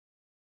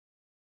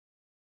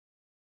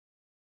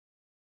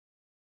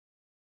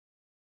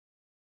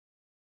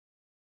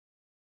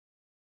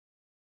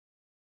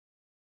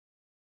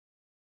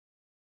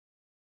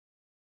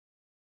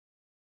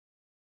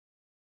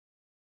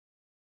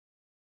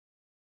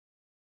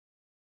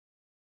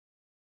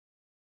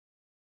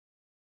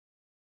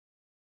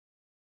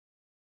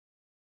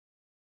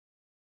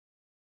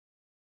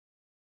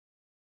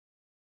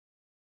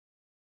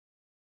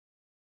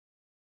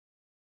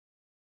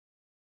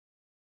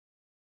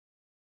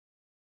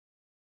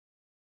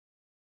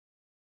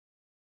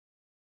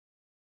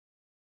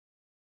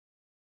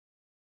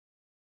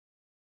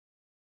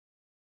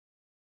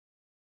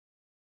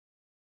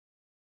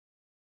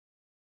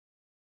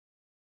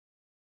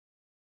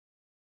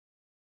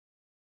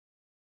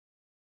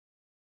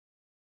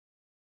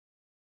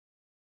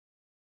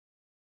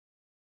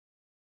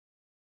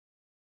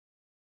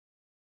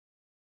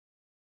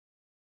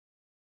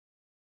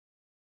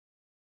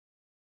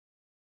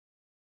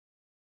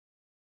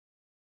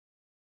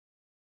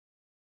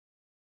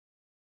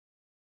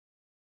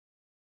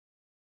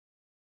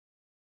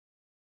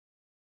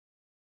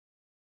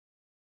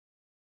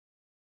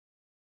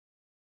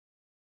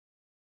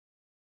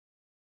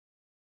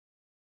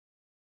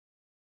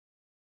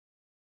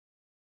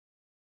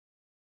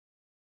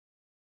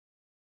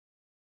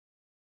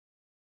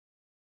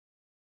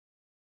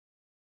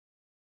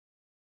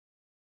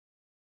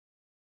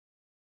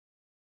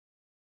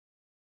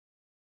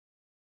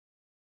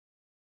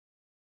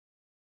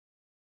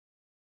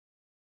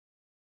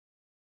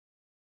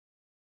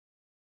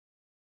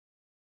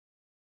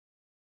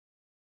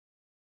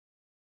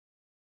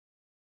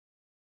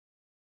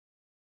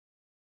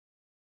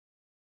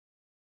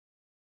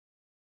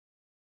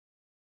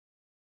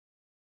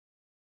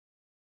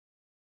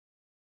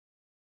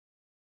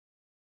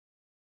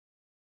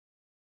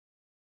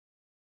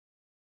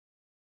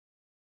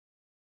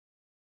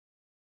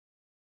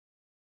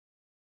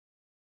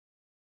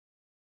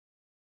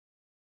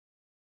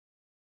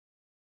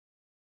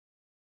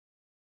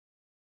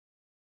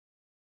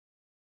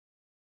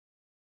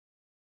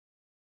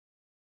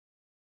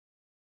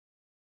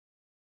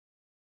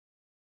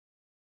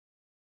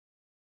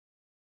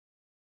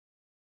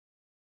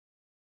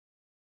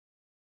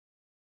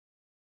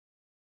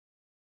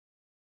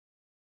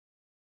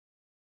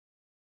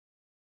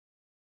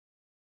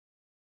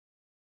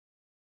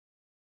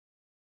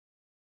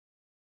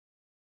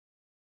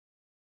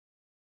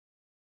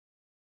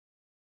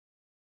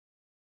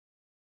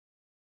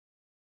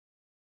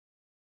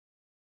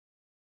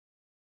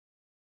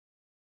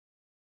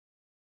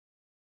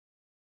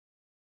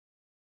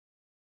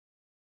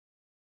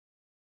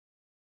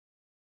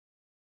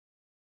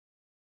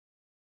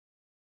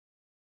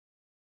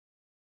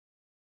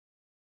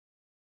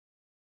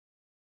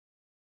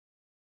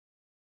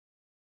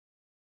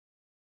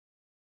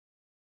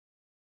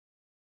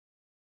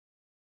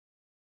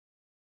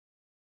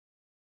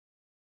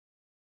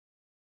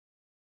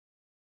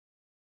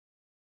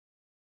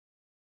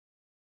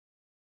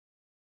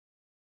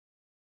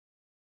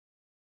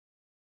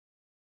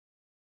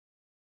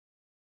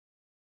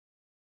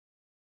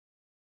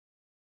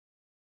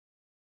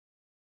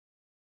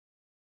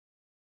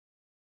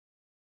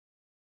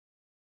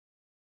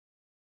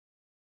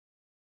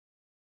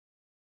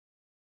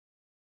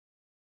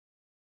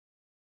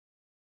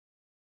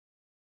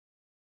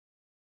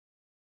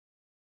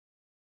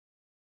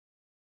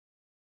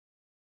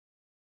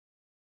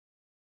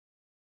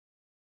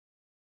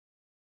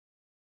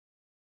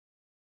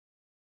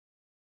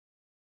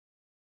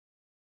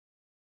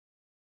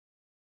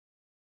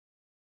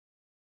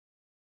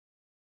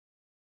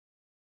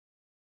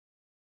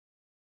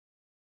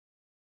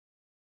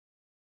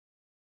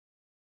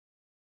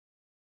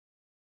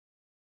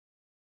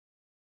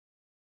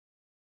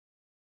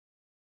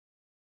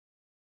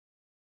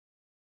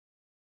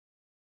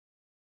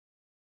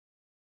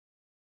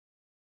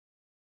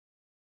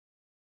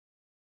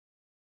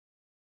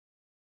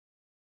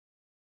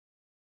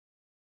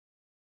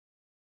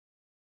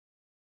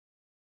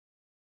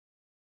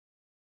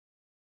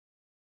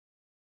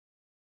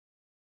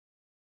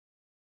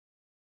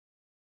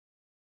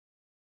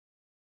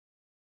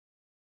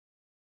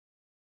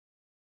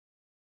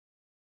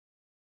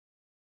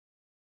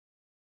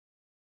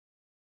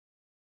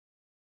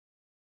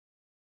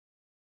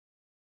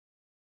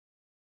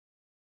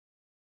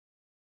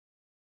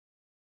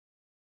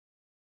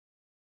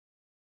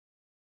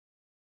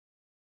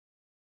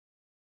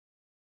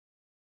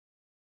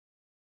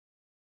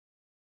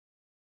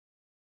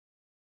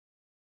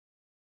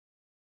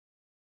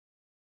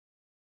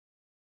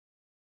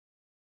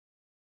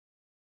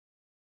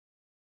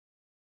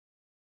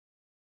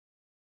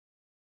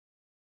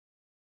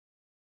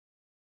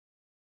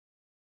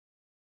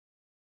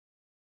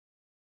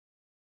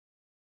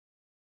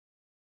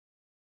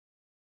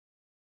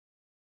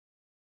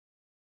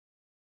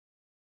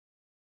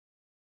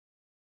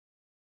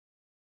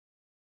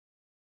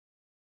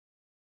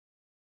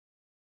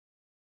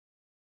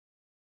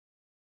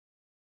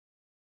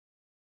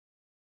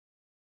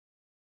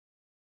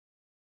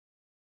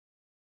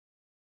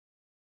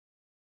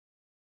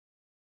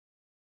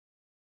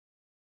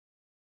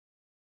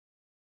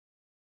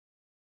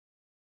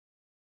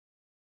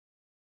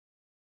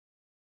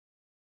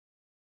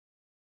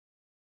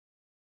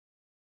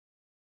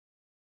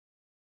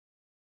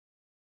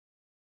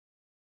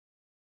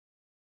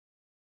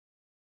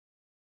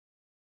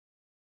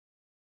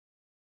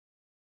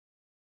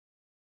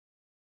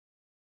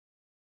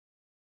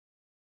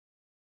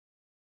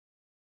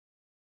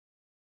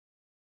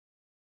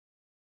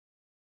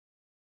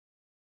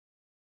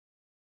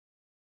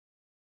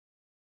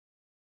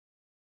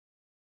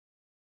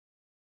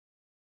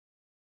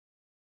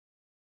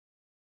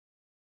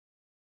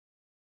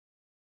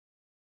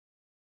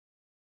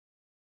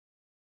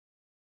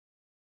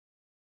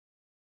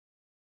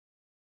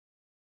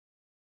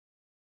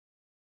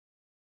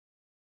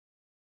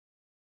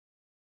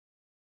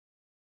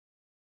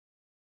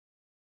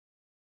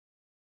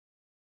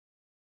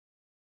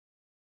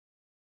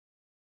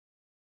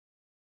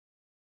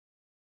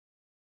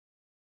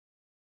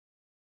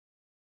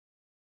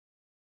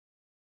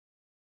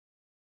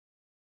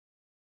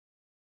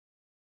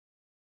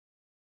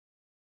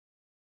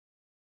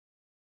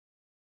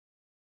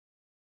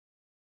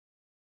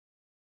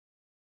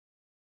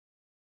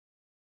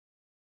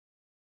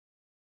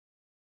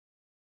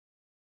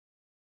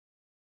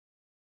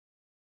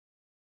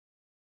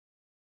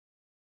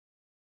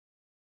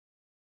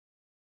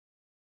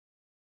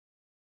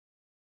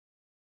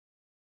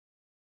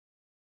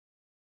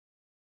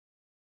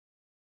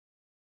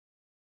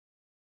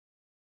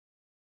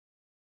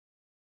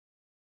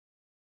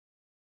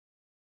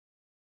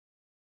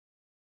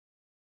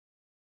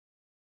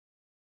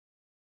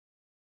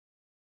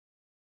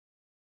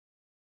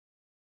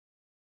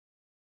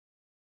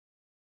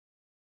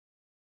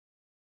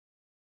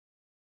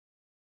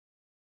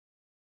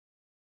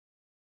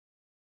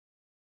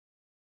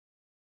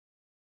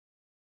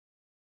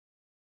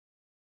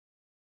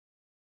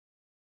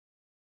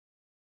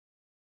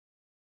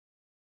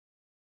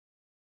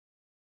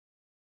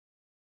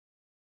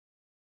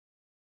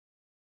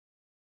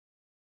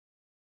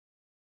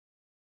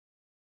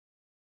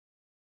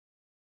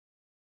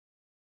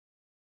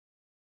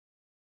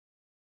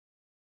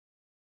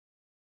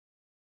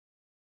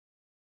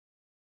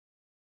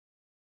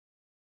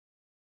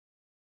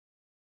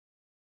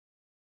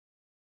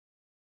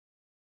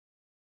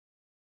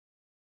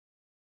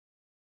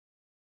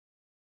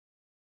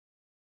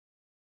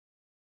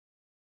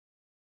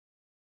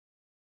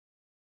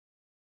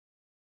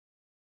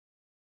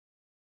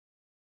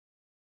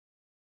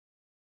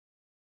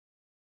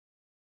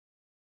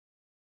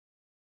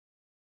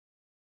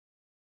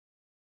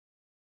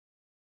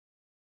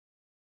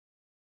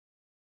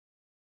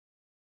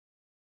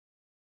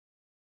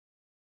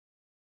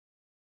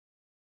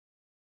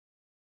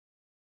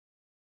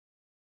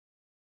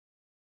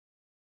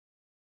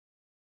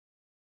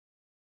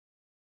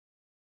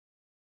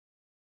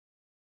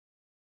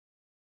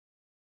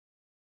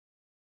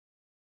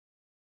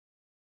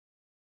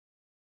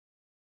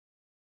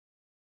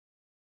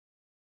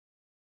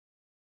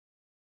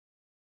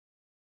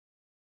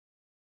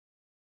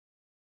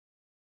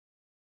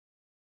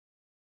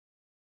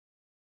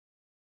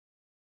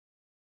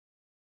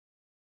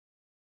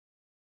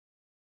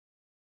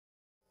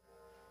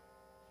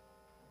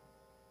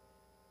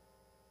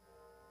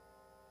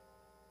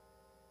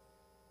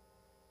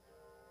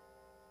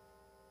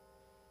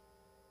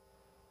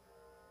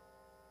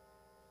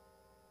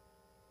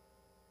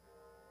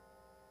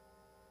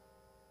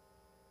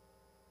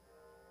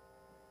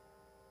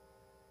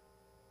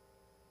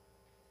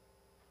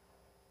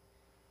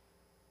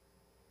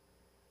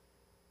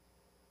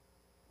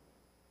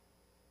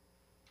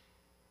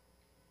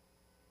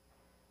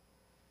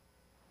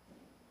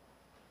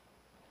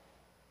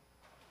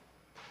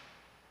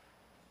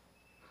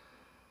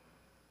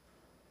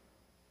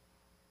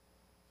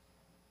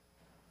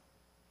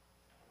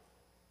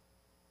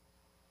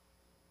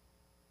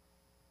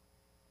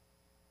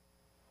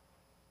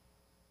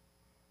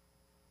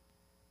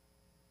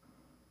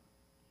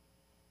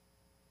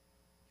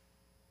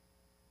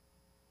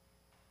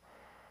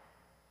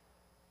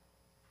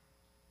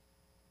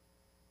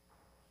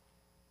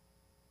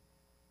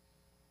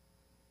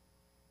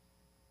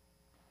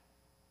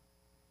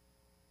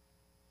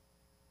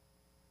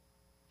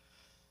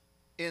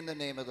In the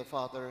name of the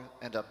Father,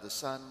 and of the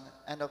Son,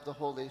 and of the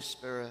Holy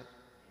Spirit.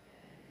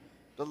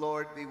 The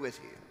Lord be with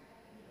you.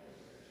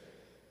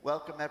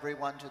 Welcome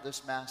everyone to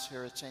this Mass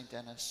here at St.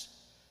 Denis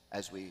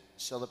as we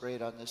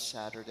celebrate on this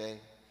Saturday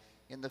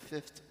in the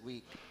 5th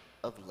week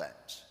of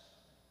Lent.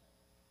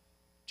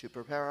 To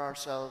prepare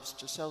ourselves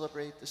to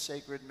celebrate the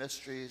sacred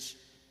mysteries,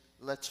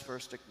 let's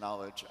first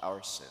acknowledge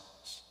our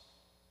sins.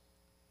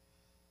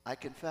 I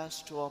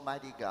confess to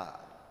Almighty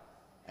God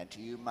and to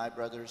you, my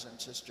brothers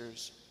and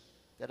sisters,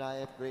 that I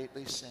have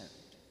greatly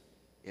sinned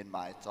in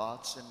my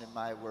thoughts and in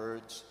my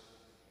words,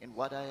 in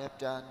what I have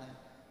done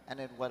and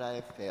in what I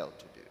have failed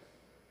to do,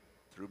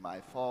 through my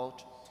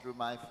fault, through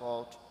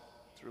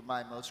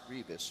my most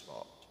grievous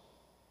fault.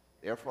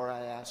 Therefore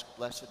I ask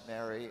Blessed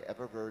Mary,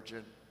 ever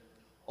Virgin,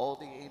 all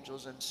the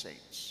angels and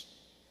saints,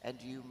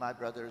 and you, my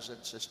brothers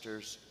and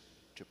sisters,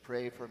 to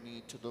pray for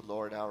me to the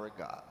Lord our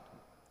God.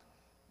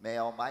 May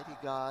Almighty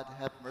God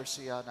have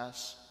mercy on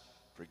us,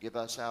 forgive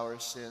us our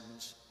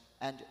sins,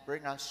 and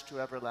bring us to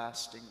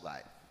everlasting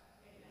life.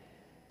 Amen.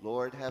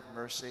 Lord, have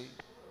mercy.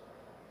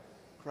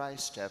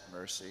 Christ, have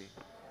mercy.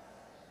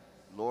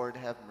 Lord,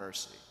 have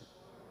mercy.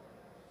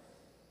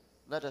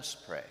 Let us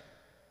pray.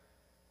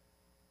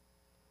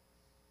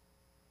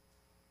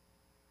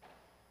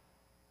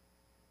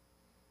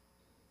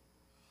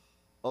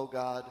 O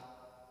God,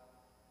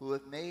 who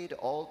have made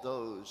all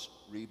those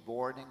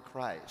reborn in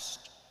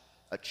Christ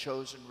a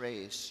chosen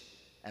race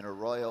and a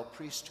royal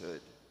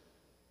priesthood,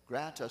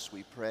 grant us,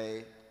 we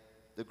pray,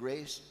 the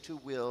grace to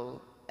will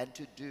and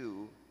to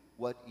do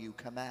what you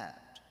command,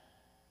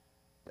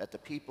 that the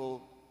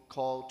people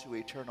called to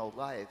eternal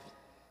life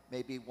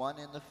may be one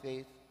in the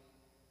faith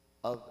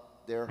of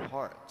their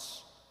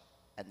hearts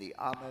and the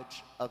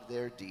homage of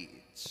their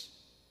deeds.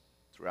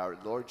 Through our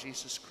Lord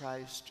Jesus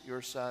Christ,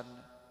 your Son,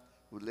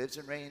 who lives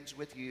and reigns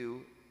with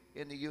you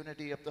in the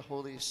unity of the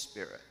Holy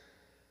Spirit,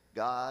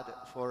 God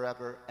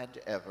forever and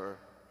ever.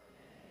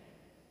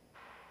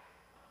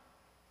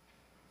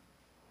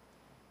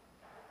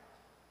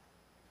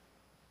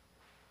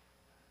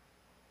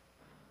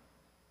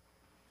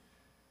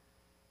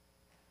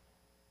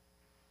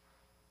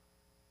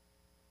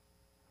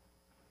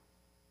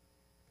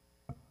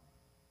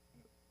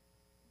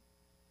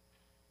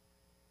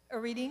 A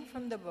reading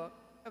from the book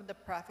of the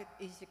prophet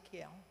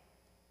Ezekiel.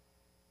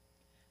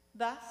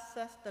 Thus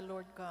says the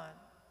Lord God,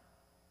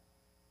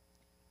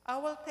 I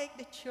will take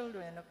the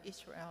children of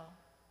Israel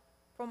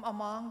from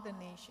among the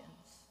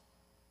nations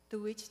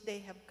to which they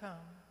have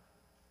come,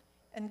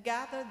 and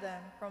gather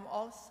them from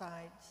all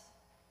sides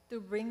to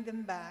bring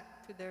them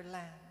back to their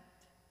land.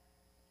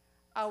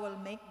 I will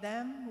make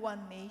them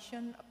one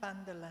nation upon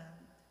the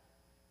land,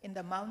 in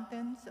the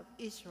mountains of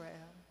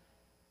Israel,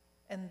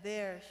 and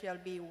there shall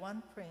be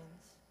one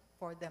prince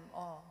for them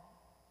all.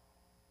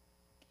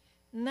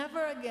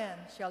 Never again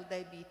shall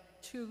they be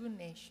two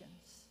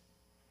nations,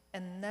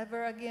 and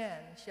never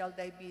again shall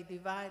they be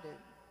divided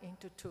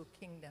into two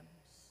kingdoms.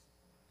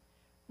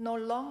 No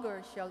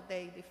longer shall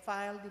they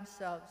defile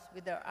themselves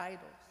with their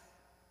idols,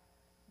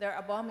 their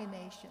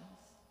abominations,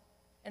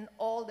 and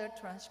all their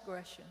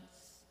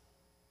transgressions.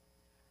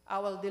 I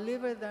will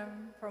deliver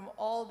them from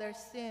all their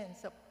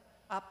sins of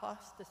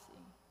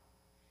apostasy,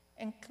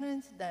 and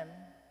cleanse them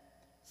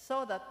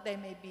so that they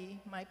may be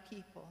my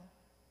people,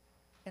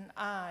 and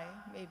I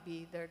may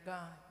be their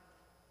God.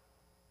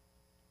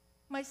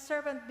 My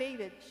servant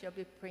David shall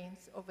be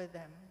prince over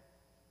them,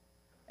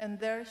 and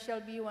there shall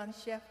be one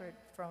shepherd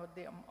for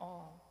them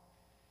all.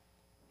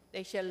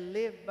 They shall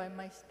live by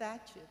my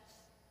statutes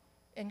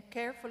and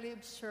carefully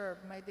observe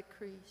my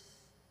decrees.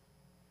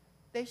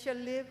 They shall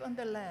live on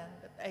the land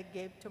that I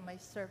gave to my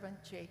servant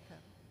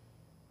Jacob,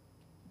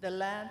 the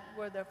land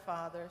where their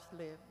fathers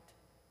lived.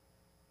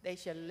 They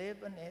shall live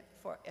on it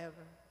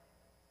forever.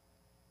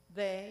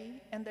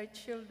 They and their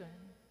children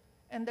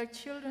and their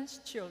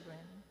children's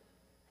children,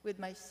 with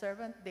my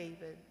servant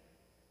David,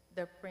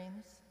 their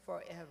prince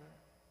forever.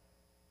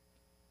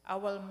 I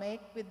will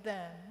make with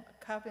them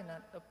a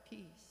covenant of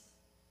peace.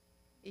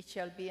 It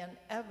shall be an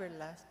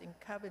everlasting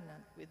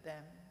covenant with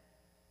them.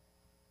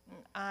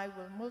 And I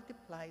will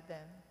multiply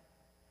them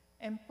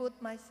and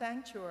put my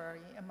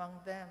sanctuary among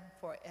them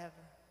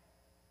forever.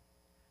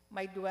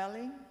 My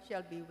dwelling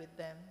shall be with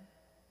them.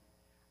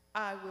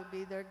 I will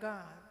be their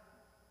God,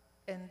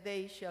 and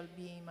they shall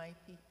be my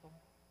people.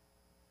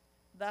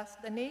 Thus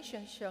the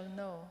nations shall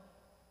know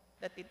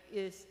that it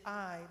is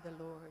I,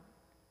 the Lord,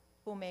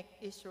 who make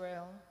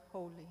Israel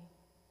holy,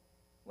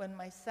 when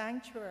my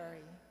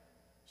sanctuary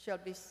shall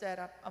be set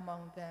up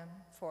among them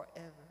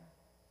forever.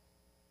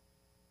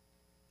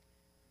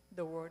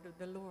 The word of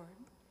the Lord.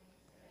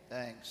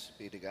 Thanks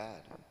be to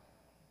God.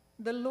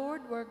 The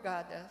Lord will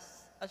guard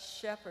us as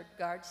shepherd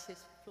guards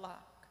his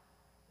flock.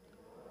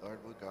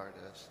 Lord will guard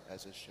us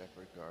as a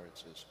shepherd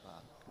guards his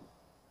flock.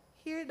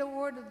 Hear the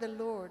word of the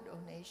Lord,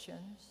 O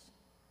nations.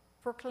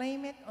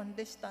 Proclaim it on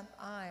distant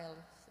isles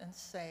and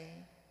say,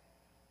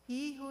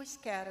 He who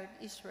scattered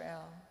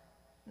Israel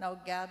now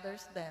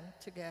gathers them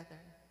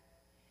together.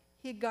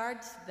 He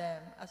guards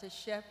them as a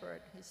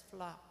shepherd his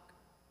flock.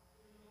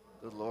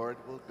 The Lord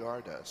will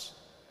guard us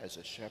as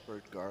a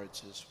shepherd guards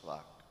his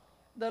flock.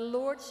 The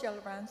Lord shall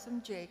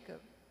ransom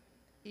Jacob.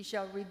 He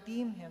shall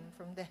redeem him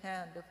from the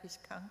hand of his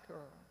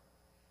conqueror.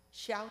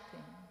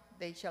 Shouting,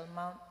 they shall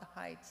mount the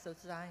heights of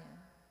Zion.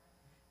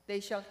 They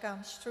shall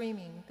come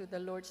streaming to the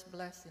Lord's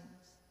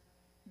blessings,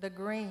 the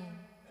grain,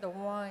 the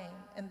wine,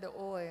 and the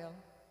oil,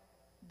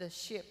 the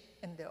sheep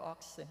and the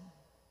oxen.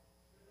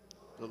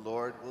 The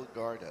Lord will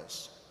guard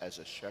us as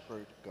a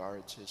shepherd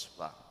guards his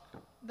flock.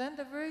 Then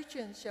the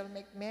virgins shall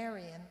make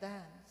merry and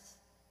dance,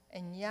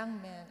 and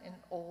young men and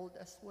old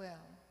as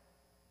well.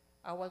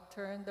 I will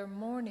turn their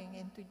mourning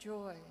into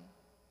joy.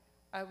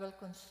 I will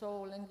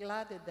console and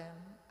gladden them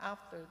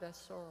after their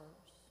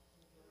sorrows.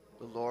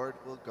 The Lord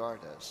will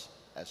guard us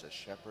as a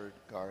shepherd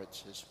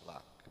guards his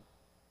flock.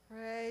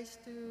 Praise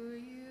to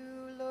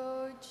you,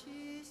 Lord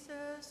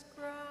Jesus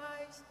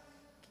Christ,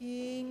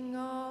 King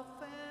of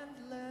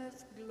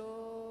endless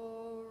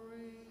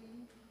glory.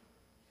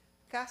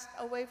 Cast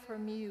away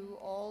from you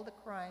all the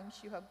crimes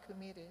you have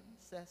committed,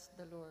 says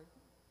the Lord,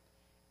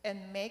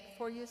 and make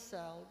for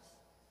yourselves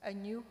a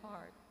new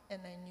heart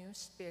and a new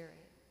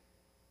spirit.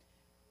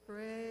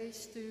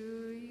 Praise to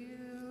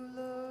you,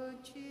 Lord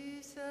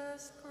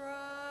Jesus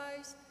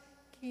Christ,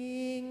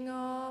 King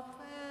of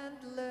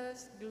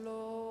endless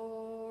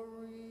glory.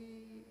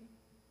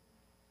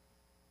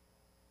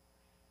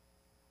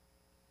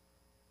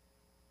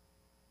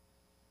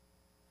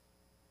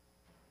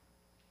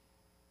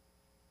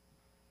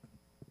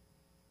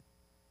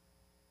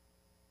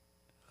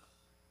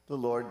 The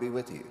Lord be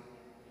with you.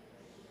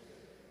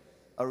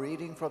 A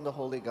reading from the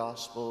Holy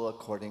Gospel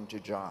according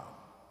to John.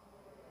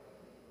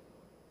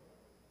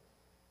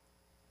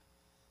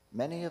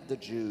 Many of the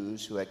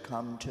Jews who had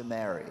come to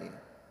Mary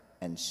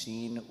and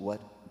seen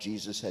what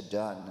Jesus had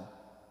done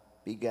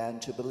began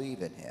to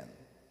believe in him.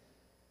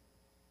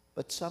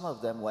 But some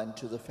of them went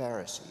to the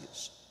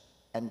Pharisees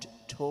and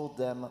told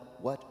them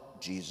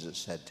what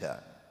Jesus had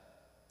done.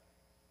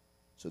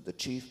 So the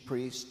chief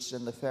priests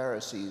and the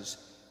Pharisees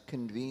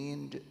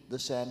convened the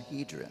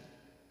Sanhedrin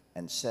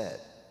and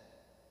said,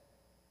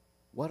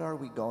 "What are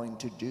we going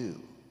to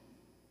do?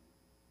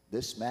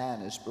 This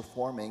man is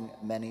performing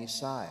many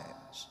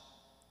signs.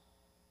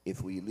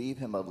 If we leave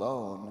him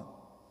alone,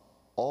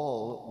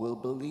 all will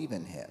believe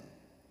in him,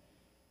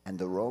 and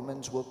the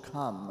Romans will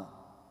come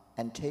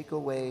and take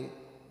away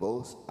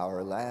both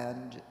our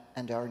land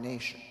and our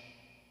nation."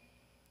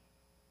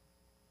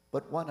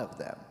 But one of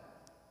them,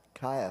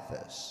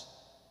 Caiaphas,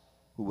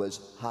 who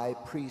was high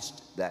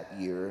priest that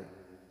year,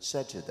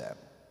 said to them,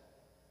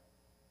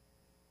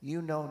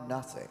 "You know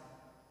nothing,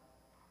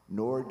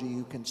 nor do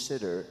you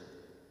consider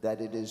that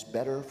it is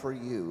better for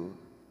you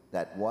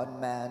that one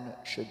man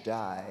should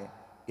die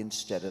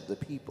instead of the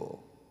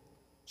people,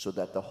 so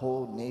that the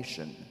whole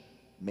nation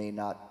may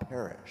not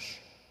perish."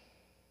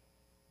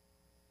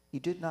 He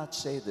did not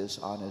say this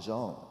on his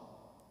own,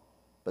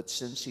 but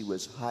since he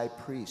was high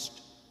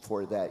priest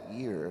for that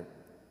year,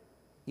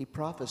 he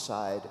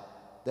prophesied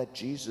that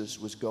Jesus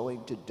was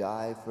going to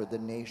die for the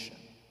nation,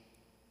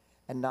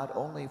 and not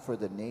only for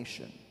the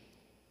nation,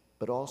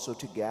 but also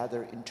to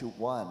gather into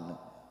one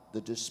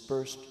the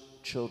dispersed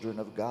children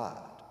of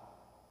God.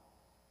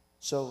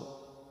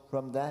 So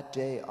from that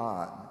day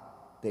on,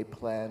 they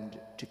planned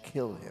to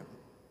kill him.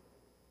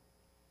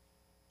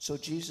 So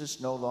Jesus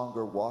no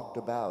longer walked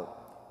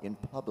about in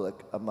public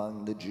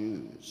among the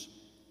Jews,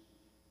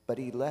 but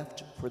he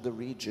left for the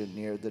region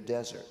near the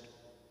desert,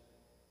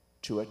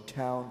 to a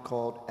town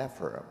called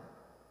Ephraim,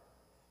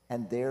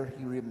 and there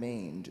he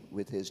remained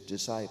with his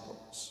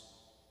disciples.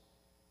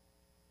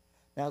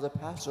 Now the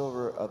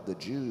Passover of the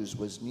Jews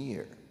was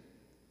near,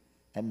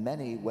 and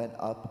many went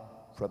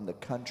up from the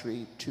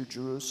country to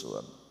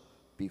Jerusalem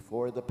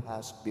before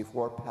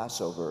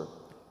Passover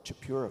to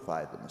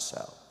purify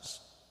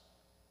themselves.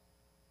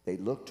 They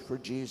looked for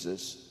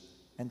Jesus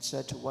and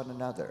said to one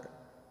another,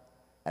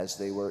 as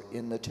they were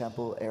in the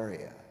temple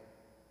area,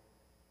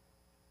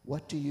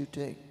 "What do you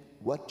think?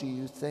 What do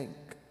you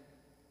think?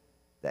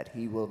 That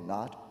he will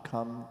not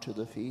come to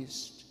the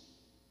feast?"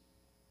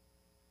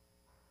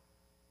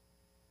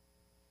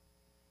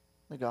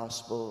 The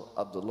Gospel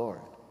of the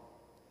Lord.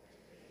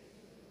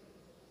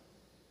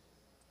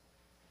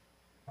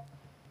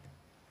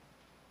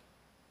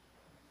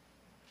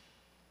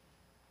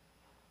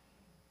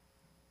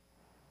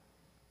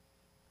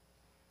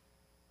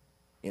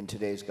 In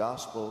today's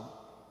Gospel,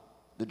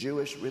 the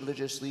Jewish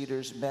religious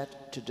leaders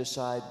met to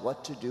decide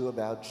what to do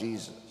about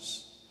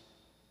Jesus.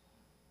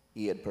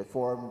 He had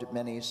performed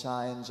many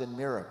signs and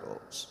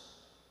miracles,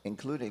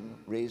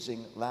 including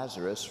raising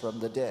Lazarus from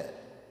the dead,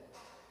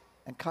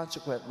 and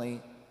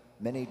consequently,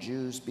 many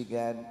Jews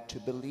began to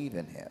believe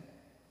in him.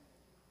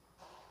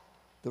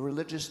 The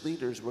religious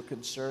leaders were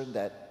concerned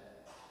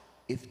that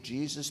if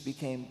Jesus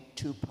became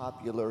too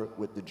popular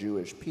with the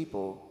Jewish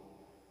people,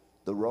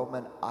 the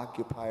Roman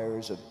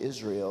occupiers of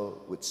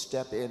Israel would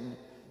step in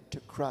to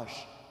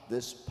crush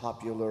this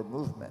popular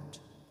movement,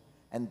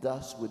 and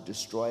thus would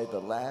destroy the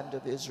land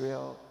of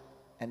Israel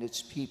and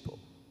its people.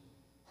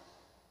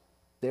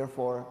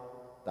 Therefore,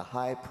 the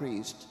high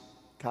priest,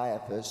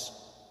 Caiaphas,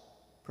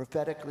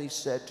 prophetically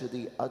said to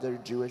the other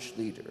Jewish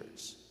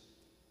leaders,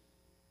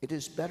 "It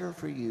is better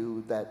for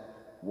you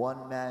that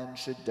one man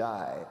should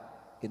die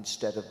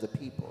instead of the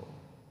people,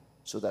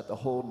 so that the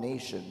whole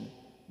nation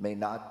may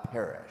not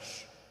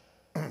perish."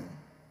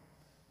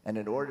 And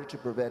in order to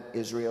prevent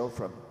Israel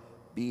from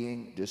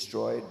being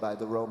destroyed by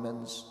the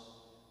Romans,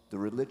 the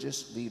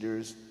religious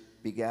leaders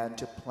began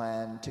to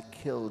plan to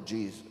kill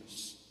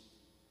Jesus.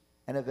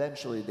 And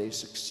eventually they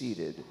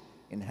succeeded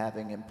in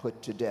having him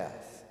put to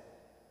death.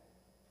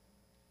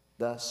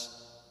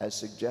 Thus, as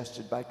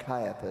suggested by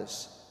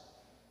Caiaphas,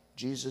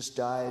 Jesus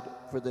died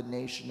for the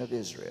nation of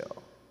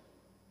Israel.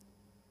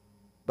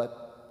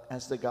 But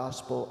as the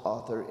gospel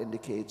author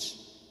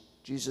indicates,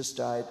 Jesus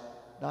died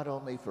not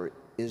only for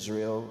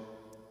Israel,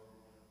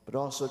 but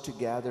also to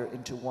gather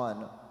into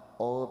one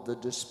all of the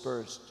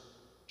dispersed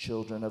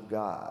children of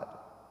God,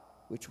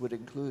 which would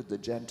include the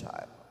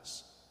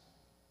Gentiles.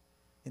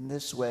 In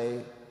this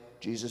way,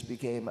 Jesus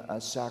became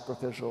a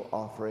sacrificial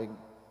offering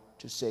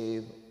to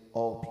save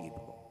all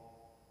people.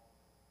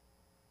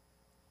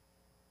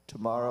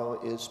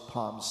 Tomorrow is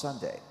Palm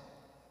Sunday,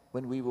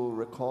 when we will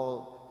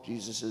recall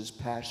Jesus'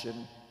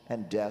 passion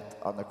and death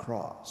on the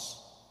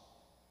cross.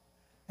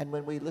 And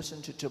when we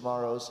listen to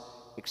tomorrow's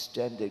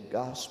extended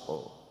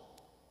gospel,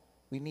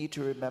 we need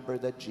to remember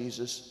that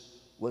Jesus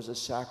was a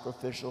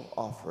sacrificial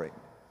offering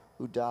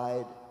who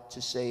died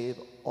to save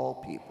all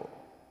people,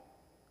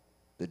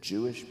 the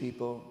Jewish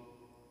people,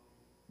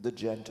 the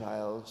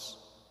Gentiles,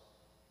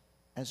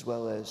 as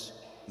well as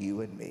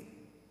you and me.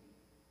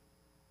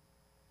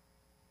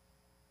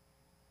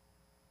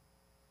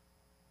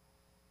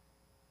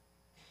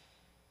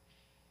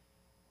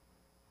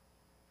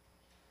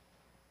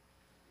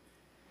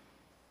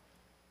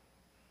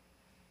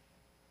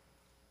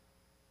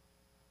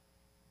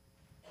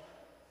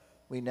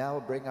 We now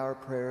bring our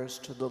prayers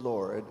to the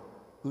Lord,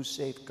 who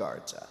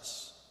safeguards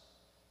us.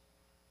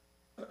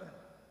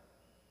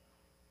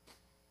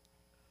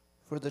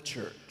 For the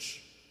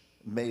Church,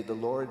 may the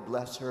Lord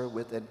bless her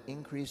with an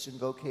increase in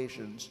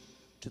vocations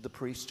to the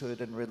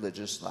priesthood and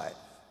religious life.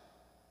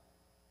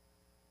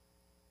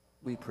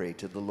 We pray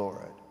to the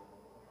Lord.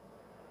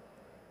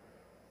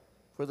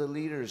 For the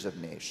leaders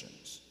of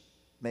nations,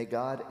 may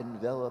God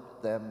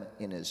envelop them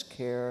in his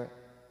care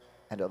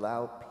and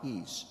allow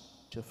peace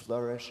to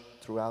flourish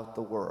throughout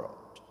the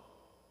world.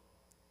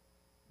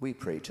 We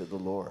pray to the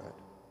Lord.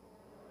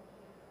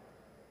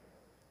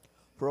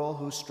 For all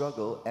who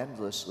struggle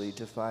endlessly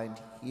to find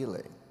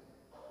healing,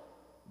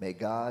 may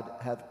God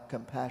have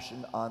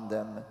compassion on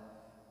them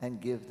and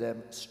give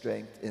them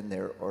strength in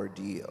their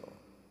ordeal.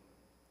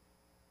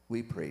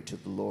 We pray to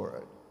the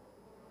Lord.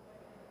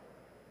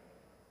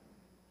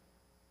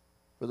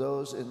 For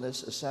those in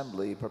this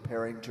assembly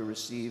preparing to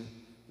receive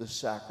the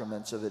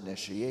sacraments of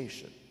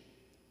initiation,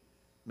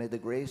 may the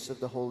grace of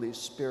the Holy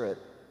Spirit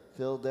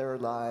fill their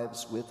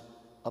lives with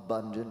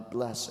abundant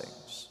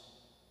blessings.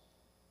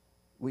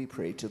 We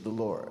pray to the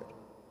Lord.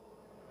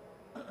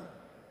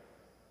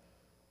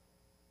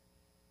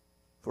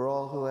 For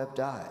all who have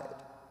died,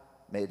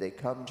 may they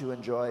come to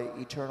enjoy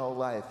eternal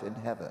life in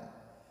heaven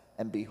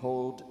and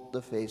behold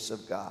the face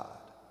of God.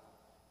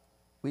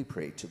 We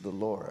pray to the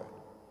Lord.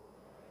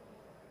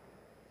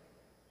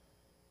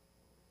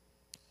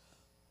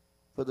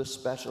 For the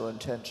special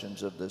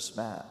intentions of this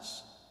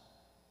Mass,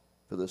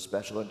 for the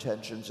special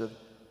intentions of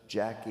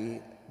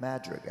Jackie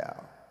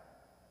Madrigal,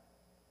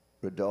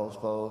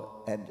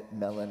 Rodolfo and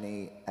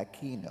Melanie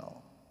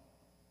Aquino,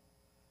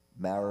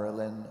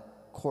 Marilyn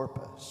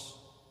Corpus,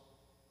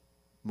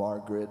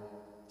 Margaret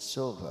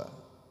Silva,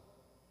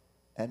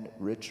 and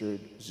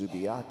Richard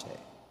Zubiate,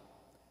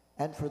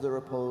 and for the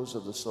repose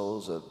of the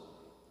souls of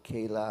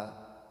Kayla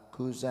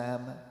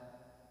Khouzam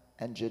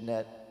and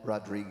Janett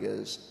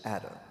Rodriguez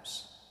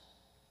Adams.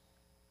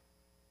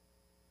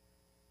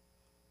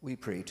 We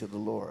pray to the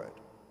Lord.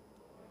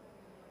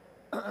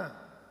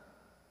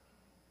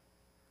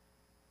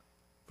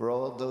 For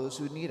all of those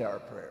who need our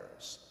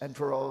prayers, and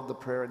for all of the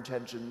prayer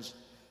intentions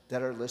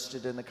that are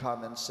listed in the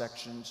comments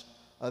sections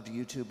of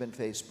YouTube and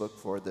Facebook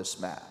for this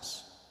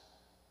Mass,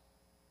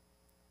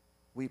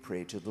 we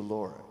pray to the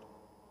Lord.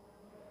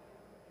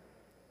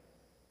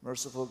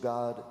 Merciful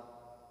God,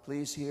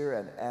 please hear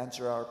and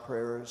answer our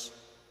prayers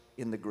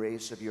in the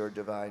grace of your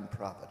divine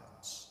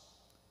providence.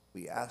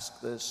 We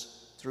ask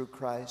this through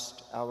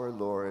Christ our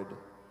Lord.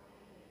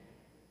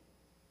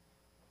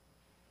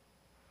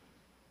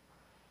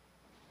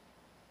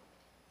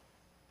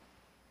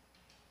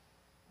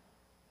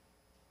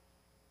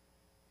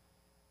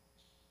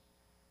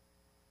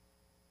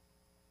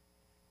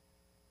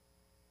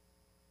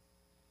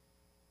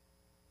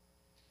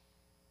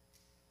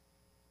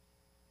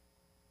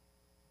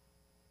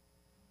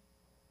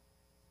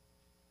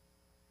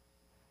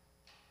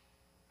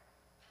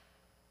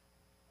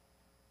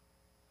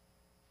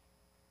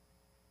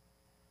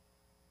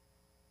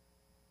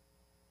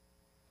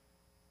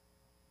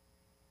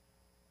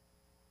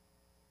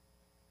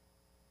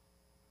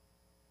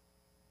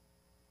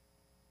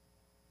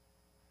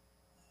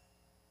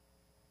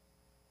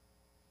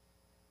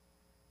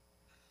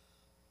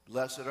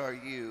 Blessed are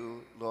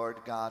you, Lord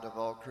God of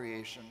all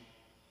creation,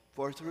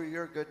 for through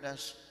your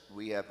goodness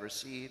we have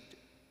received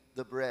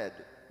the bread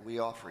we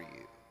offer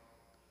you,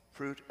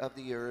 fruit of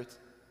the earth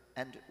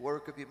and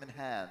work of human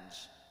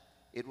hands.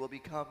 It will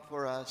become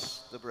for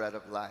us the bread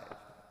of life.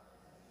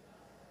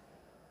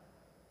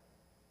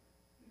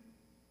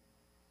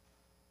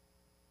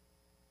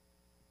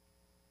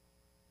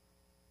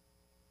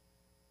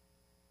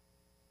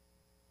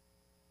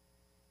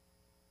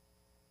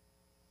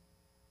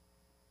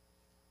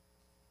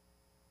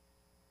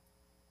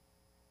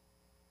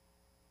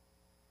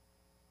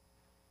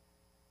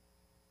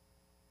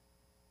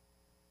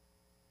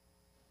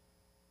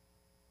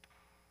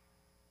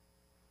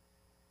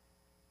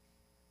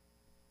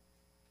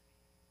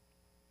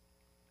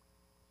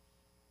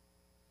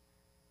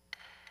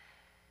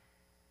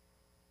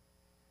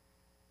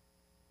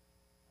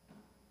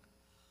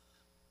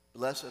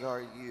 Blessed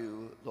are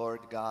you,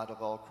 Lord God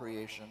of all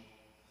creation,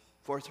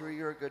 for through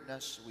your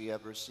goodness we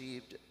have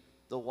received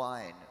the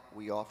wine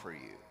we offer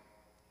you,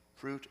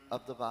 fruit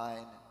of the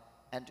vine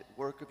and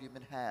work of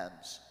human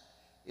hands.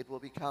 It will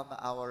become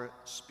our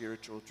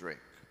spiritual drink.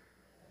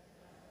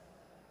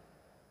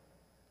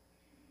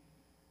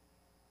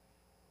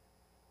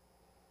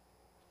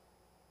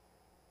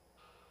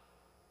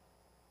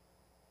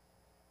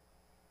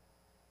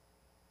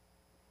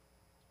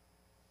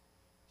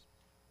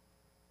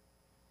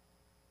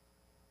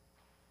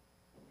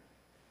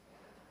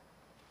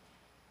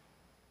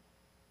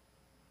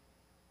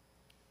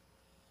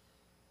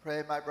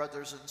 Pray, my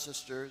brothers and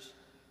sisters,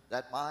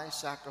 that my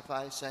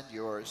sacrifice and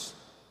yours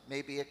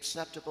may be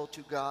acceptable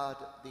to God,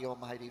 the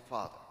Almighty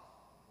Father.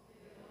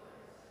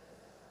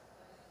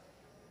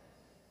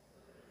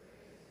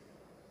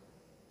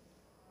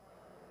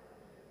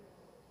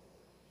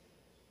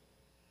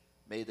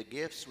 May the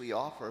gifts we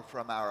offer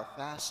from our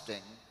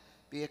fasting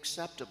be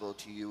acceptable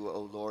to you,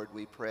 O Lord,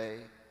 we pray,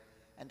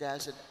 and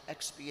as an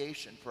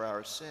expiation for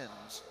our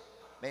sins,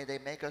 may they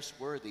make us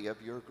worthy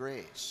of your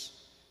grace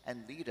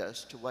and lead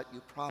us to what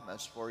you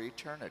promise for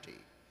eternity,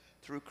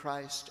 through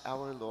Christ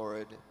our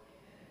Lord.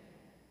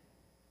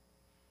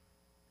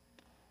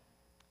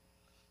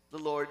 The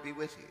Lord be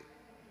with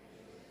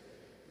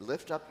you.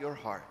 Lift up your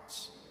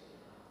hearts.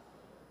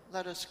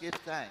 Let us give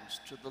thanks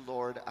to the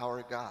Lord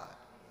our God.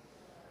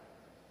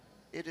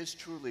 It is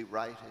truly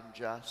right and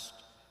just,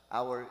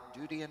 our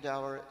duty and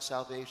our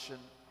salvation,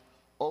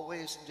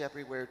 always and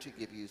everywhere to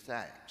give you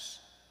thanks,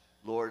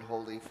 Lord,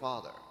 Holy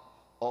Father,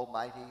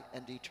 Almighty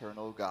and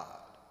eternal God.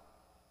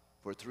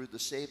 For through the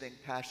saving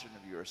passion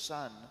of your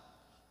Son,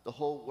 the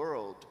whole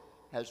world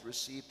has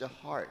received a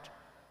heart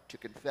to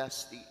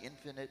confess the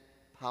infinite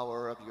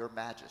power of your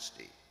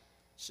majesty,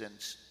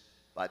 since,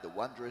 by the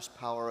wondrous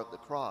power of the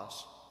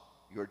cross,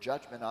 your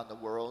judgment on the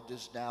world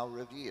is now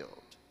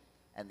revealed,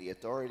 and the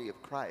authority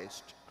of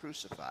Christ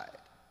crucified.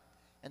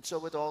 And so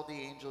with all the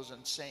angels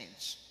and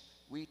saints,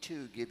 we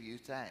too give you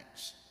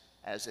thanks.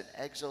 As an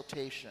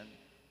exaltation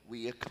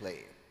we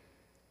acclaim,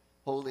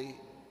 Holy,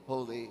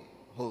 holy,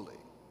 holy,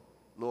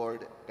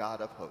 Lord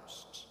God of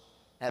hosts.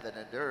 Heaven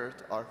and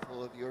earth are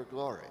full of your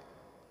glory.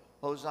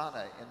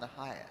 Hosanna in the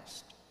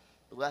highest.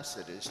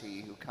 Blessed is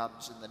he who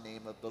comes in the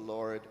name of the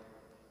Lord.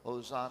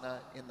 Hosanna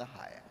in the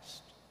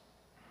highest.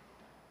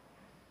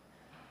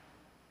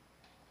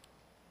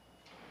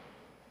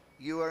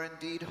 You are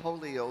indeed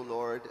holy, O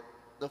Lord,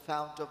 the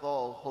fount of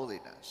all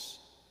holiness.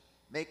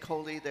 Make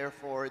holy,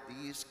 therefore,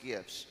 these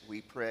gifts,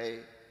 we pray,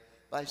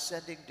 by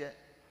sending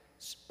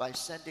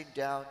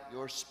down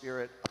your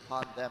Spirit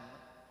upon them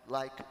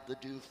like the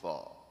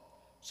dewfall,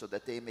 so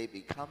that they may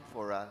become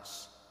for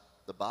us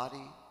the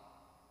body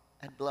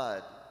and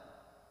blood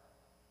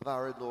of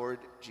our Lord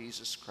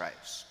Jesus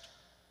Christ.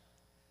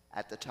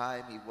 At the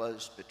time he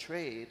was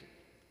betrayed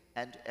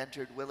and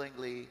entered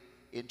willingly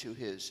into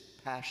his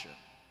passion,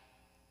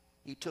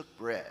 he took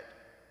bread,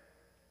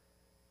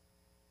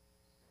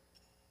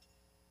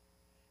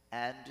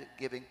 and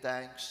giving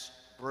thanks,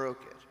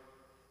 broke it,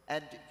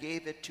 and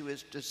gave it to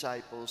his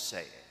disciples,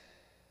 saying,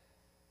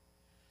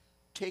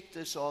 "Take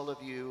this, all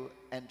of you,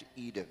 and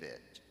eat of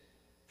it,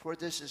 for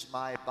this is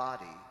my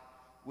body,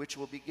 which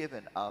will be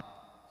given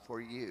up for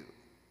you."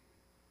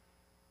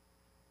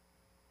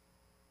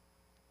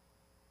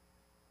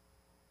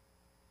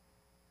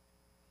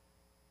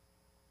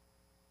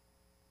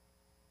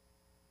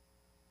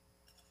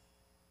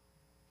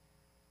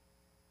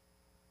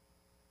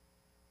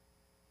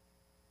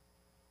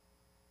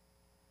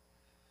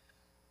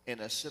 In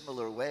a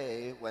similar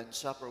way, when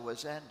supper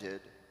was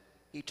ended,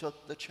 he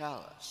took the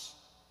chalice,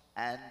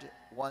 and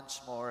once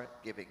more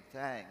giving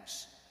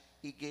thanks,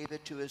 he gave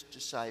it to his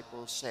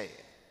disciples,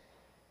 saying,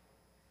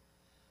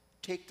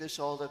 "Take this,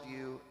 all of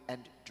you,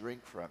 and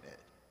drink from it,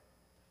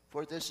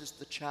 for this is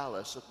the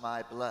chalice of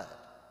my blood,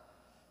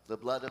 the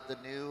blood of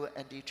the new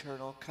and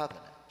eternal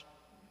covenant,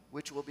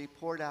 which will be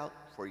poured out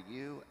for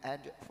you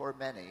and for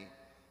many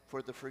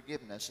for the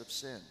forgiveness of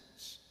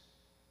sins.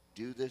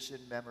 Do this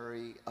in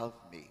memory of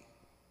me."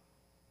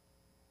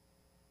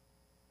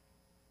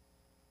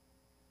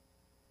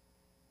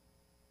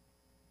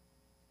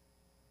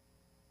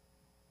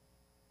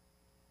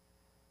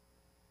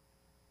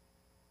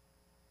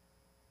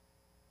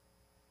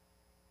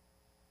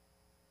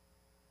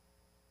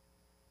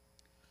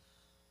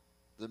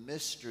 the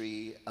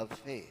mystery of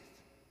faith.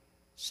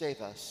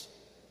 Save us.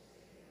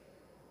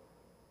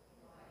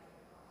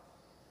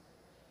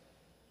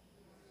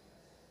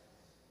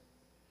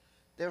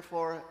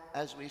 Therefore,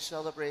 as we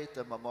celebrate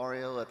the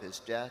memorial of his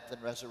death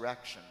and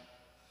resurrection,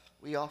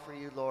 we offer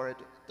you, Lord,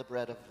 the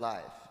bread of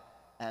life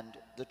and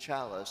the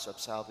chalice of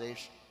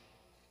salvation,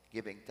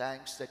 giving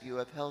thanks that you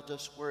have held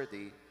us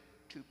worthy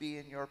to be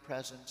in your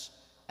presence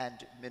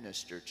and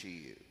minister to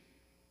you.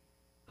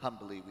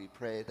 Humbly we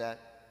pray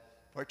that,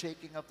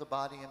 partaking of the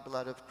body and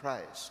blood of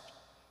Christ,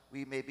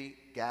 we may be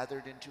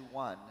gathered into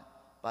one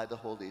by the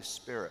Holy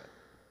Spirit.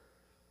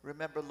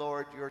 Remember,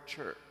 Lord, your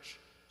church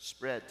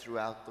spread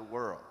throughout the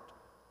world,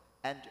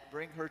 and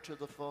bring her to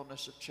the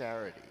fullness of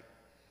charity,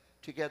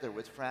 together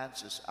with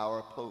Francis,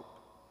 our Pope,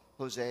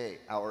 Jose,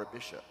 our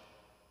Bishop,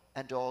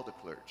 and all the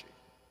clergy.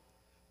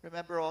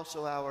 Remember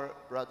also our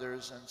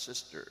brothers and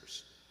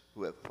sisters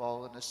who have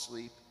fallen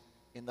asleep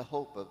in the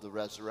hope of the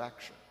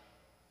resurrection,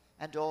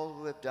 and all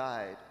who have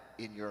died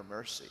in your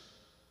mercy.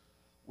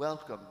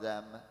 Welcome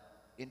them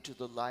into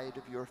the light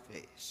of your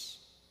face.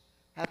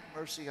 Have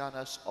mercy on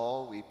us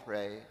all, we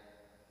pray,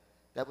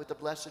 that with the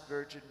Blessed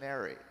Virgin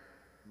Mary,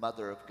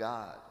 Mother of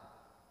God,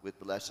 with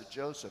blessed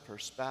Joseph, her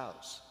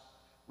spouse,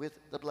 with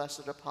the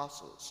blessed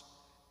apostles,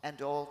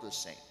 and all the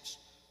saints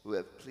who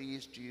have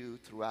pleased you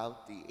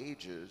throughout the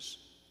ages,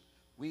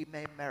 we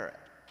may merit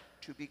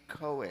to be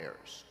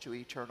co-heirs to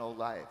eternal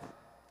life,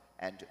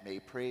 and may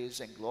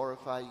praise and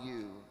glorify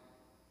you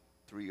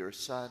through your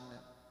Son,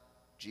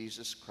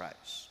 Jesus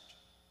Christ.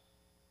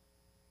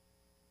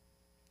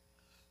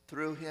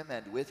 Through him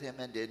and with him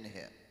and in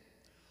him,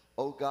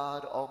 O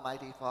God,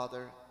 Almighty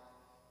Father,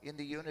 in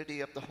the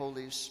unity of the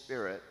Holy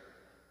Spirit,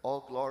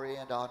 all glory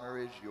and honor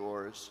is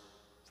yours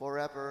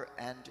forever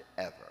and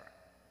ever.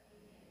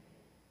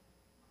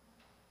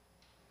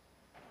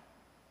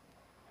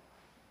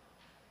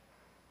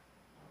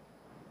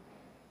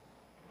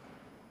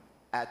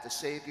 At the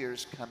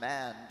Savior's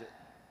command,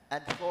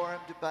 and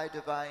formed by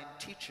divine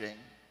teaching,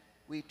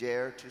 we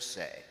dare to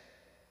say,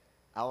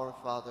 Our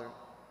Father,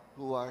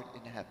 who art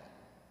in heaven,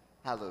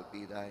 hallowed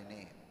be thy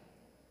name.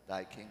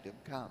 Thy kingdom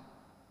come,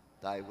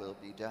 thy will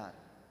be done,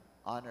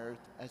 on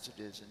earth as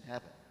it is in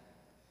heaven.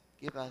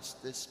 Give us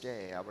this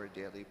day our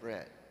daily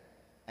bread,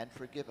 and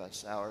forgive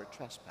us our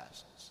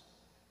trespasses,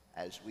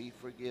 as we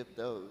forgive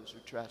those who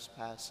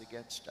trespass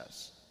against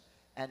us.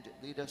 And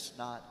lead us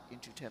not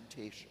into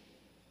temptation,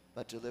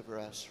 but deliver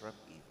us from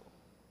evil.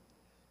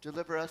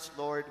 Deliver us,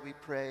 Lord, we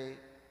pray,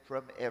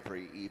 from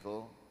every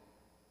evil.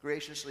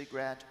 Graciously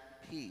grant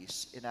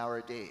peace in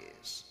our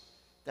days,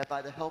 that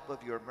by the help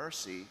of your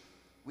mercy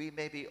we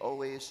may be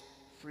always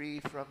free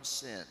from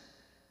sin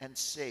and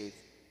safe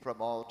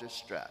from all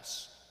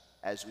distress,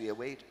 as we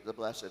await the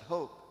blessed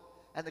hope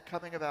and the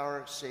coming of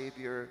our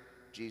Savior,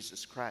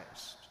 Jesus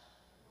Christ.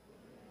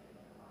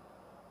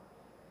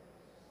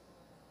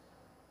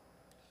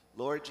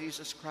 Lord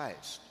Jesus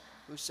Christ,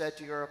 who said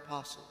to your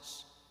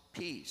apostles,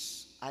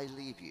 Peace I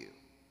leave you,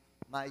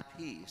 my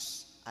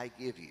peace I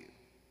give you.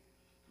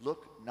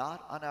 Look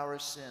not on our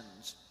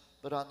sins,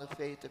 but on the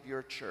faith of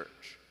your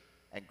church,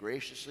 and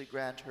graciously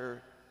grant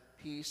her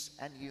peace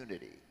and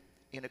unity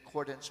in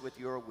accordance with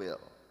your will,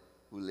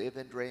 who live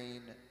and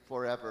reign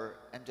forever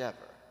and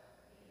ever.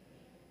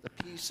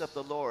 The peace of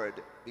the Lord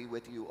be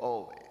with you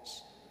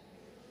always.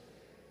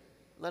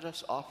 Let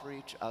us offer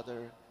each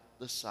other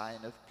the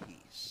sign of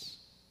peace.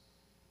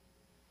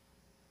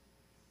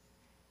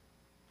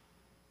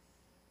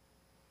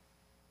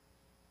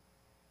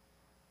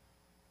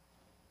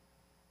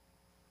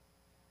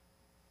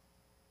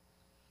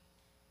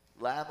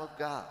 Lamb of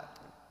God,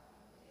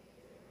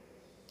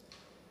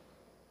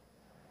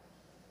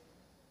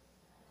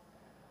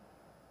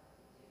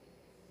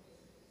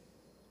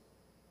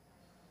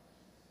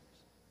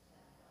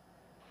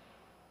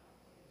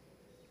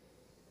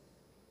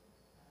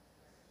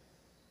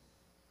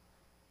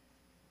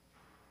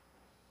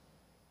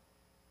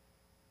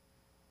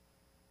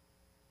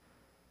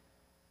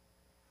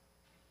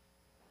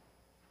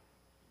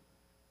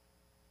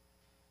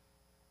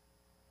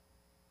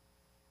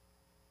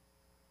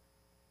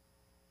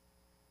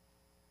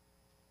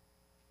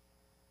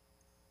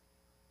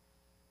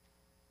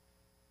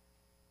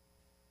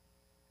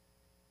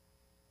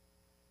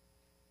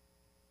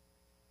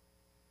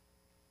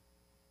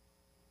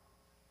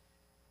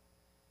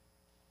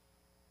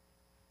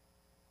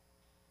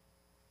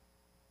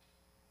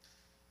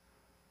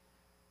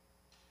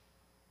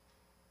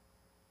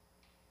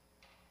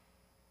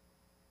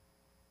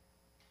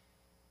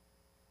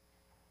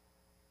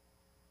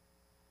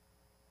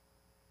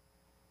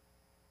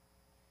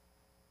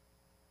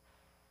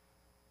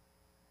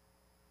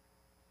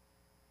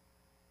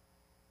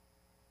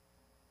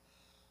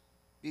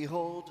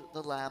 behold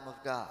the Lamb of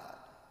God.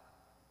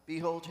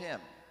 Behold him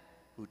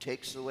who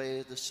takes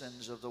away the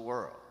sins of the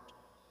world.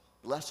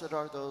 Blessed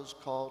are those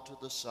called to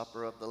the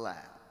supper of the Lamb.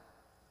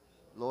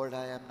 Lord,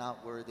 I am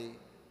not worthy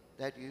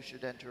that you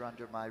should enter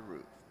under my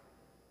roof,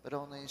 but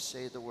only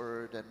say the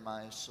word, and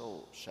my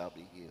soul shall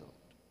be healed.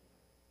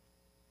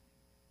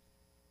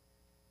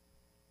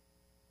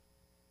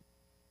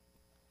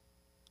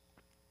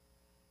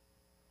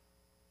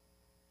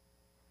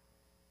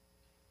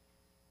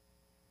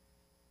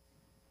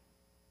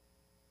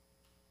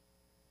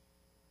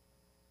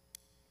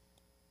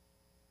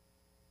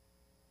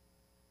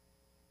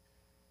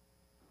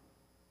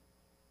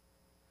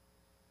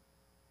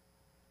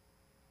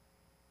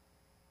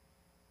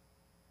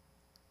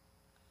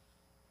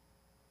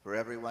 For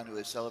everyone who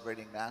is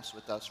celebrating Mass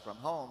with us from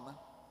home,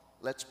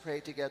 let's pray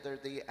together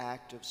the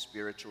act of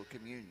spiritual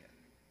communion.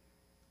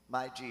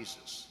 My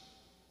Jesus,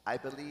 I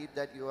believe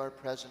that you are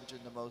present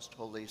in the most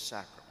holy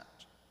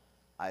sacrament.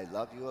 I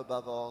love you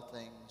above all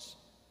things,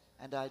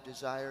 and I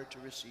desire to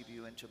receive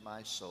you into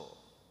my soul.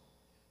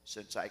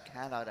 Since I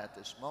cannot at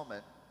this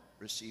moment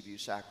receive you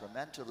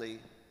sacramentally,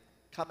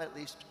 come at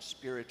least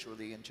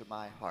spiritually into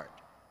my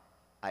heart.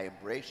 I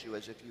embrace you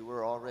as if you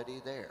were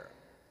already there,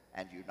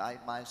 and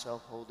unite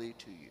myself wholly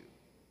to you.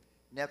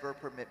 Never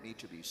permit me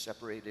to be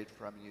separated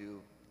from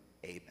you.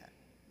 Amen.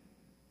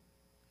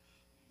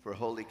 For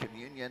Holy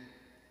Communion,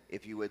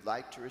 if you would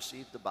like to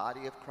receive the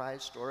body of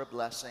Christ or a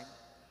blessing,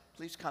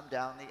 please come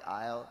down the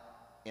aisle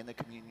in the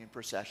communion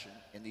procession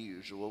in the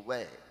usual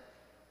way.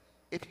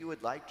 If you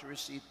would like to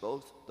receive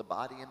both the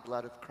body and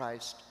blood of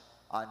Christ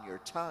on your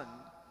tongue,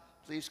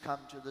 please come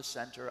to the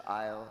center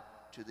aisle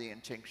to the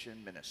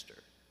intinction minister.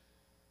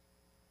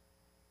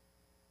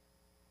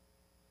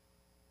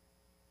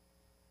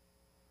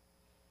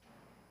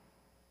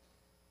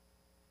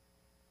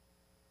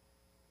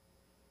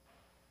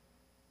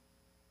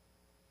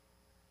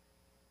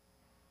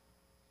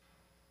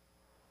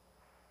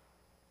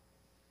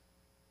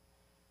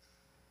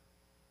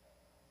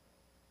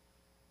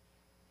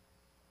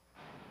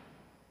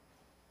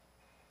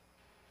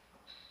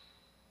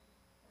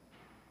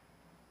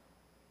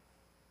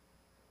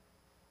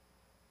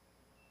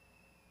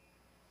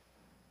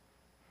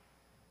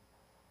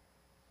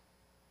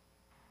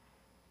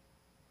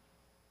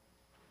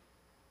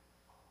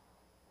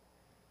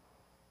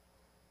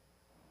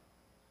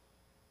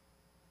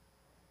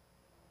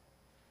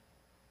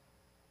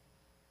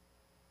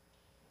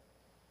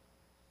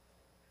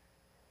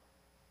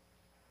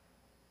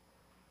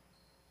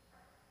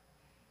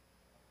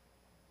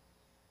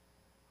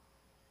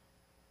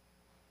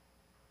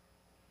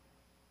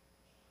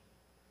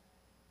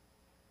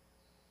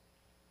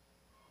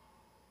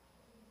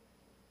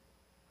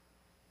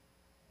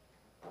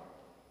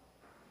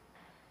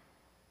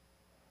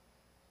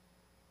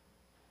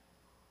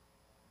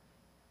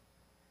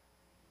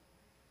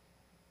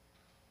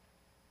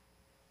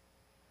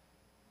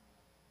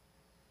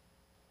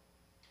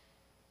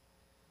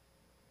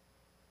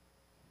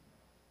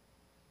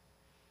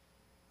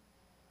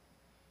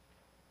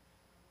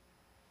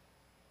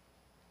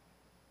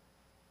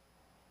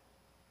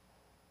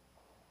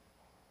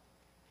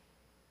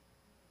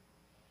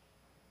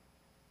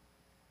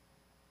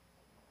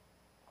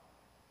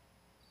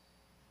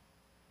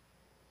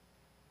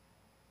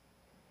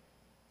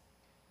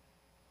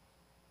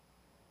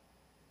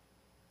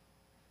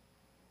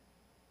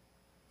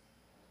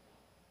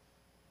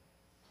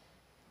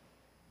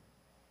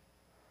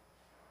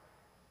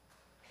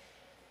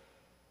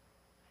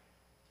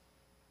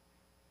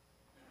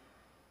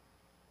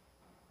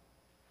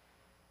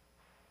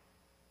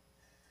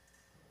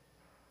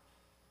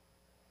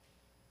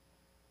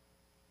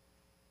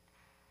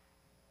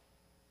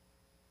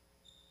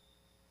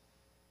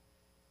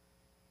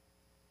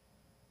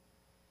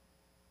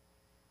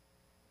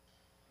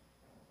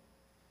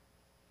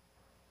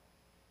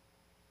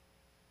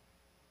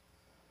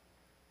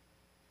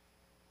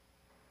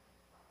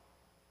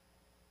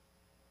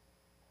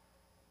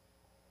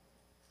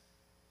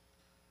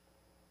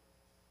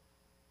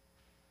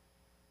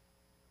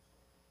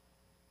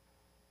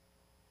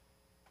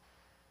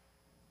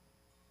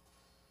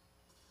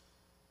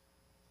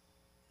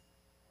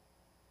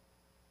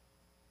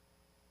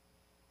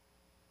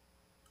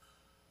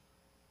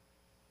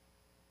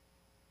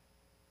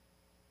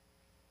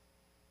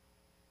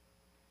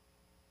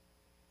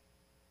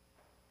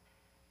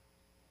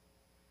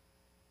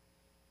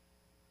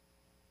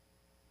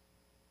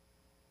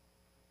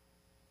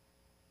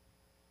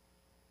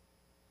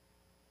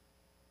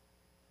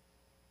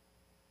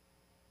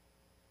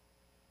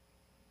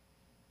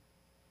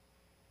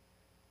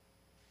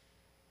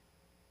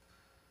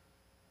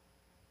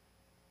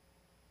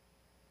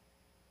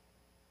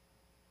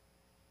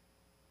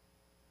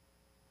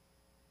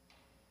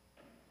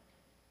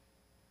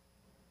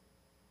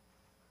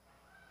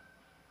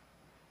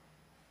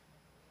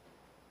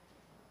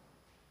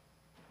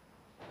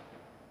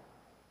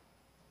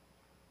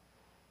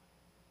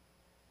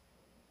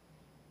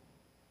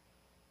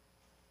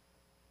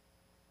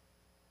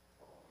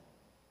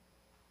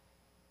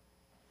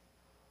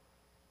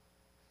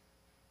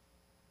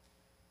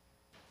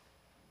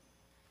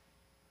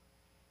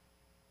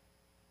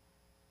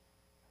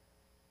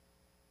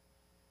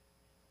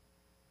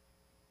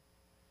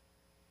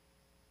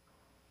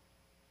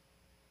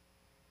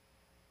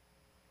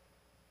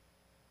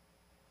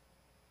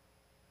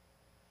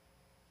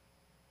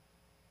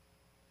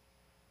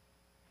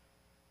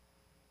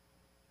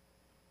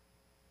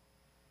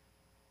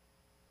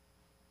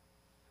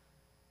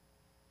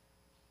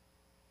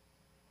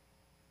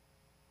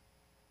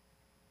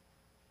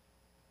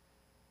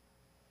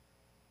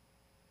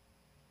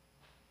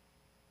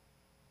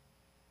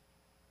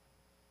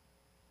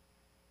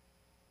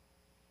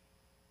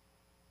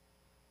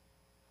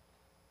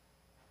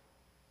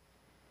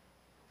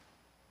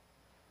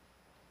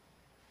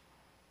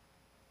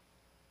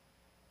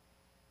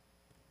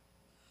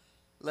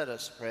 Let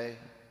us pray.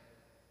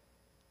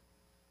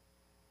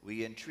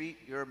 We entreat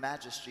your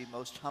majesty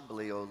most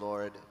humbly, O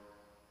Lord,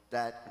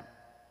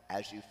 that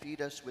as you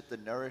feed us with the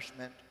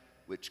nourishment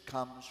which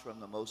comes from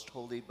the most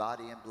holy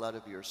body and blood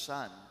of your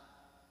Son,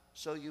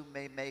 so you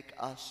may make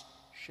us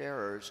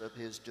sharers of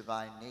his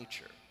divine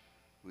nature,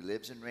 who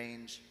lives and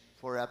reigns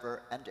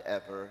forever and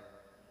ever.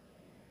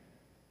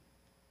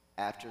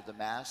 After the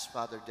Mass,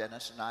 Father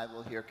Denis and I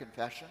will hear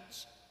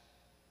confessions.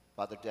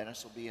 Father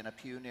Denis will be in a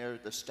pew near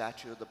the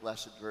statue of the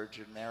Blessed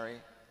Virgin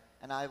Mary,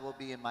 and I will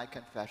be in my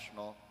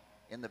confessional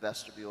in the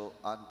vestibule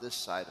on this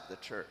side of the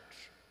church.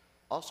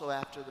 Also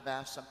after the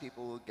Mass, some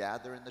people will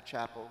gather in the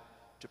chapel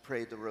to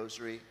pray the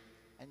Rosary,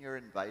 and you're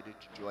invited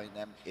to join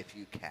them if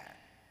you can.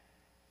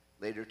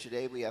 Later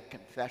today, we have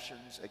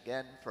confessions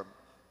again from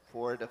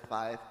 4 to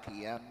 5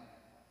 p.m.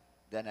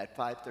 Then at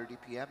 5:30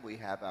 p.m., we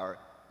have our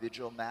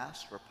Vigil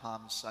Mass for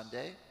Palm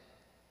Sunday.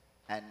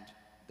 And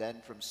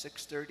then from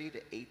 6:30 to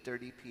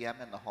 8:30 p.m.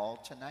 in the hall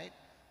tonight,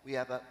 we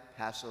have a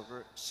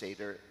Passover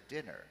Seder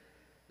dinner,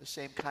 the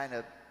same kind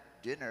of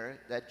dinner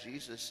that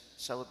Jesus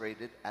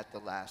celebrated at the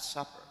Last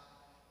Supper.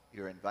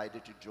 You're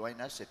invited to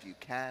join us if you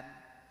can.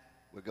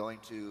 We're going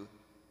to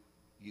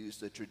use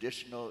the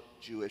traditional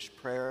Jewish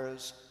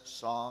prayers,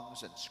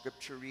 songs, and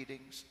scripture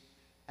readings,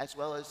 as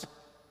well as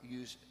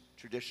use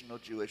traditional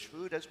Jewish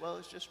food, as well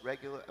as just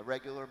a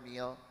regular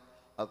meal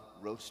of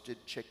roasted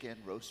chicken,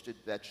 roasted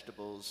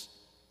vegetables,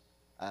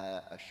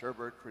 a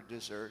sherbet for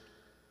dessert,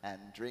 and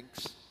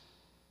drinks.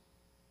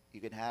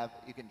 You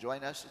can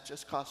join us. It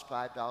just costs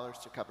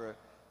 $5 to cover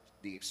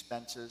the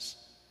expenses,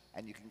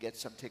 and you can get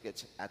some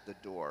tickets at the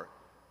door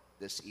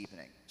this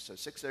evening. So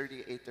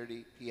 6:30,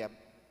 8:30 p.m.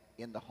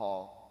 in the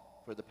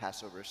hall for the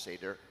Passover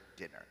Seder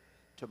dinner.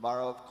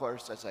 Tomorrow, of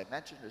course, as I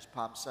mentioned, is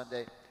Palm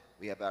Sunday.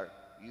 We have our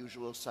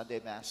usual Sunday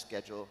Mass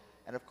schedule,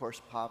 and of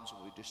course, palms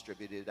will be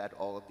distributed at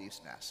all of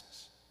these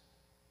Masses.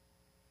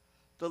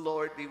 The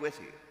Lord be with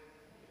you.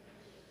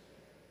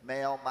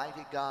 May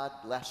Almighty God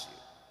bless you,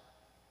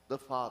 the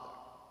Father,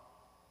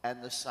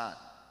 and the Son,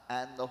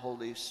 and the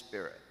Holy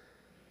Spirit.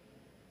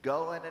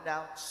 Go and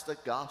announce the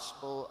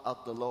gospel of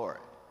the Lord.